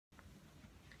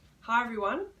Hi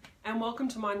everyone, and welcome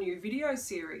to my new video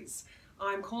series.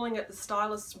 I'm calling it the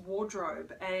Stylist's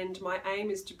Wardrobe, and my aim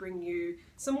is to bring you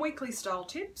some weekly style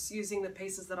tips using the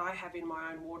pieces that I have in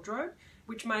my own wardrobe,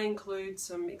 which may include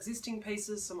some existing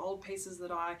pieces, some old pieces that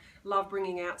I love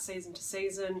bringing out season to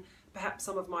season, perhaps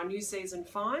some of my new season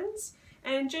finds,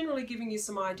 and generally giving you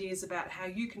some ideas about how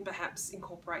you can perhaps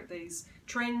incorporate these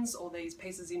trends or these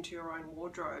pieces into your own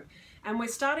wardrobe. And we're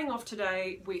starting off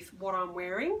today with what I'm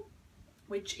wearing,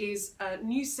 which is a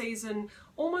new season,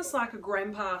 almost like a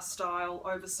grandpa style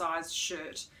oversized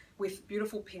shirt with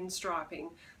beautiful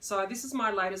pinstriping. So this is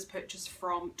my latest purchase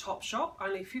from Topshop,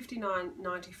 only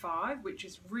 $59.95, which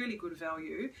is really good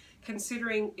value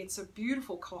considering it's a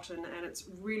beautiful cotton and it's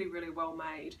really well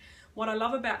made. What I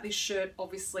love about this shirt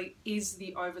obviously is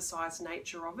the oversized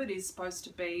nature of it. It is supposed to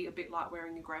be a bit like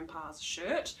wearing your grandpa's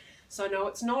shirt. So no,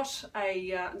 it's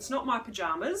not my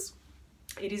pajamas.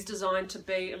 It is designed to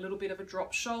be a little bit of a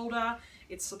drop shoulder.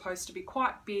 It's supposed to be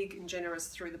quite big and generous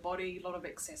through the body, a lot of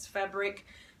excess fabric.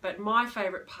 But my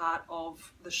favourite part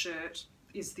of the shirt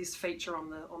is this feature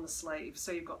on the sleeve.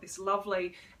 So you've got this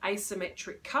lovely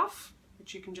asymmetric cuff,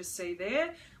 which you can just see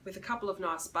there, with a couple of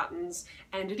nice buttons.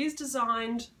 And it is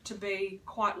designed to be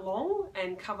quite long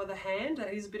and cover the hand.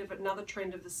 It is a bit of another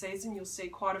trend of the season. You'll see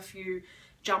quite a few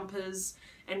jumpers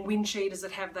and wind cheaters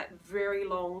that have that very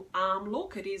long arm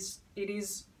look. It is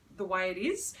the way it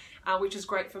is, which is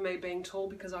great for me being tall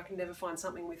because I can never find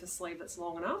something with a sleeve that's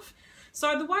long enough.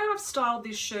 So the way I've styled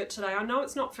this shirt today, I know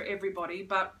it's not for everybody,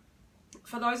 but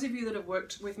for those of you that have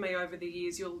worked with me over the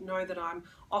years, you'll know that I'm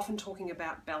often talking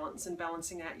about balance and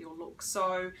balancing out your look.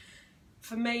 So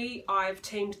for me, I've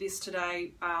teamed this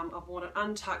today. I've worn it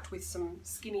untucked with some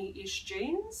skinny-ish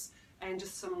jeans and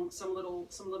just some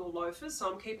little loafers,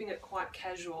 so I'm keeping it quite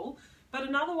casual. But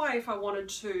another way, if I wanted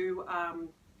to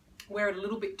wear it a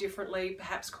little bit differently,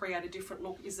 perhaps create a different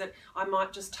look, is that I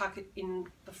might just tuck it in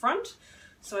the front.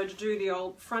 So to do the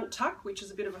old front tuck, which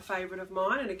is a bit of a favourite of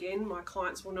mine, and again, my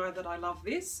clients will know that I love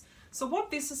this. So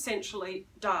what this essentially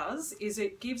does is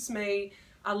it gives me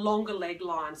a longer leg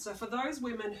line. So for those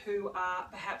women who are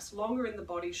perhaps longer in the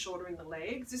body, shorter in the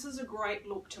legs, this is a great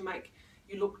look to make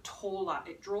you look taller.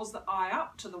 It draws the eye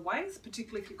up to the waist,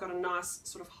 particularly if you've got a nice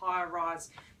sort of higher rise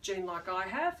jean like I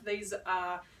have. These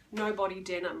are no body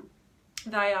denim.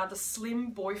 They are the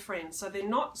slim boyfriend, so they're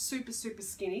not super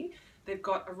skinny. They've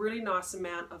got a really nice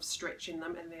amount of stretch in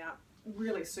them and they are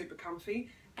really super comfy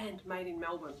and made in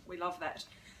Melbourne. We love that.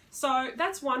 So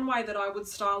that's one way that I would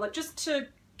style it, just to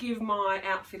give my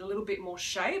outfit a little bit more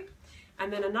shape.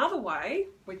 And then another way,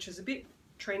 which is a bit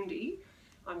trendy,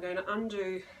 I'm going to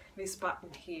undo this button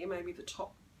here, maybe the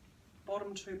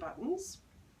bottom two buttons,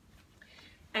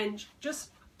 and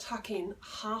just tuck in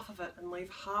half of it and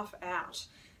leave half out.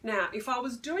 Now, if I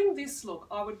was doing this look,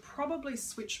 I would probably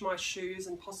switch my shoes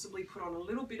and possibly put on a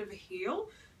little bit of a heel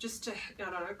just to,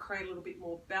 I don't know, create a little bit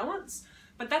more balance.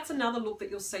 But that's another look that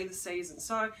you'll see this season.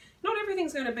 So not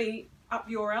everything's going to be up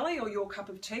your alley or your cup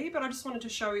of tea, but I just wanted to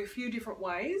show you a few different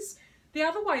ways. The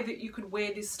other way that you could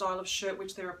wear this style of shirt,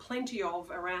 which there are plenty of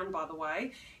around by the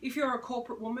way, if you're a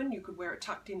corporate woman, you could wear it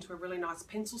tucked into a really nice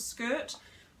pencil skirt.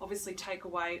 Obviously take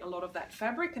away a lot of that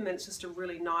fabric and then it's just a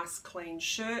really nice clean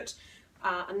shirt.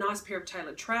 A nice pair of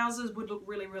tailored trousers would look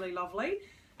really lovely.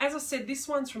 As I said, this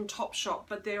one's from Topshop,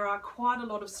 but there are quite a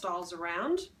lot of styles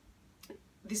around.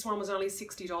 This one was only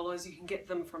 $60. You can get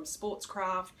them from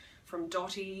Sportscraft, from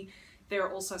Dottie. There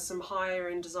are also some higher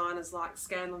end designers like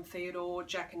Scanlan Theodore,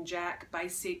 Jack and Jack,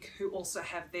 Basic, who also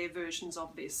have their versions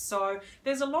of this. So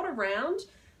there's a lot around.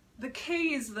 The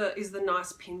key is the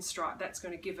nice pinstripe. That's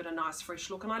going to give it a nice fresh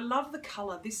look. And I love the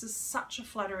colour. This is such a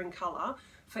flattering colour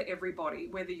for everybody,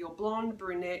 whether you're blonde,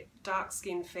 brunette, dark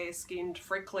skinned, fair skinned,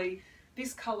 freckly.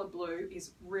 This colour blue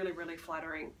is really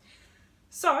flattering.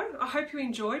 So I hope you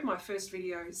enjoyed my first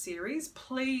video series.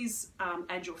 Please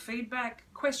add your feedback,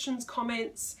 questions,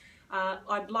 comments.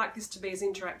 I'd like this to be as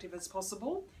interactive as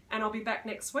possible, and I'll be back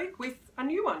next week with a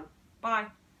new one. Bye.